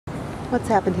What's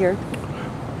happened here?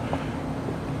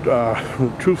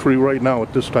 Truthfully, right now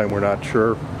at this time we're not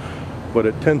sure, but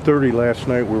at 10:30 last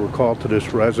night we were called to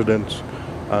this residence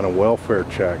on a welfare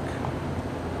check.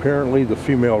 Apparently the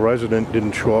female resident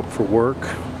didn't show up for work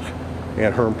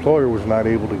and her employer was not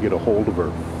able to get a hold of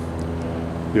her.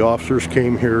 The officers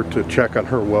came here to check on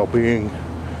her well-being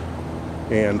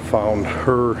and found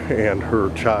her and her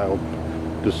child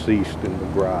deceased in the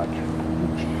garage.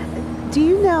 Do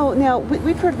you know, now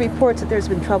we've heard reports that there's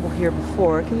been trouble here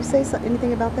before. Can you say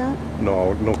anything about that?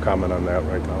 No comment on that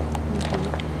right now.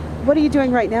 What are you doing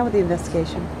right now with the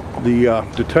investigation? The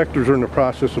detectives are in the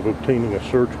process of obtaining a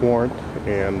search warrant,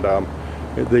 and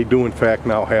they do in fact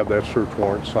now have that search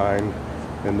warrant signed,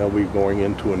 and they'll be going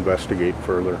in to investigate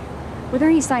further. Were there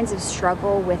any signs of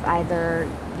struggle with either,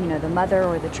 the mother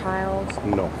or the child?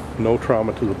 No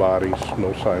trauma to the bodies,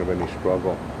 no sign of any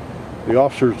struggle. The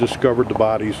officers discovered the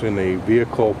bodies in a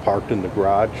vehicle parked in the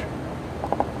garage.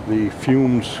 The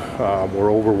fumes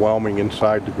were overwhelming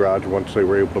inside the garage once they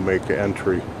were able to make the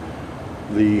entry.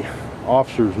 The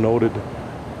officers noted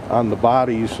on the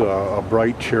bodies a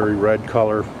bright cherry red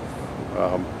color,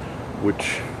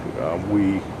 which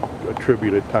we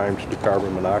attribute at times to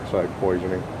carbon monoxide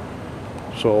poisoning.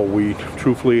 So we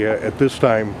truthfully at this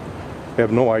time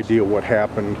have no idea what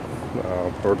happened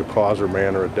or the cause or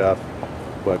manner of death,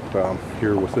 but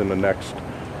here within the next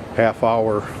half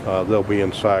hour they'll be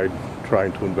inside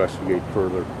trying to investigate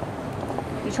further.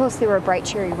 You told us they were bright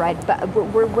cherry red, but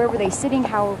where were they sitting?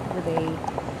 How were they,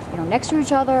 next to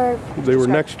each other? They were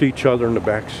next to each other in the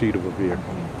back seat of a vehicle.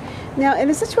 Now, in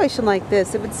a situation like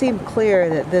this, it would seem clear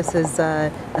that this is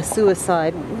a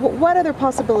suicide. What other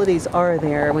possibilities are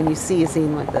there when you see a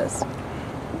scene like this?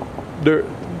 There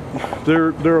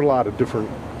are a lot of different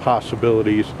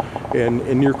possibilities,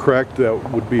 and you're correct,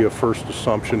 that would be a first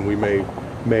assumption we may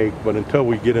make, but until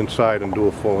we get inside and do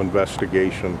a full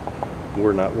investigation,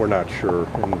 we're not sure.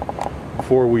 And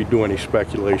before we do any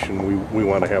speculation, we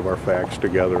want to have our facts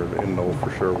together and know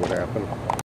for sure what happened.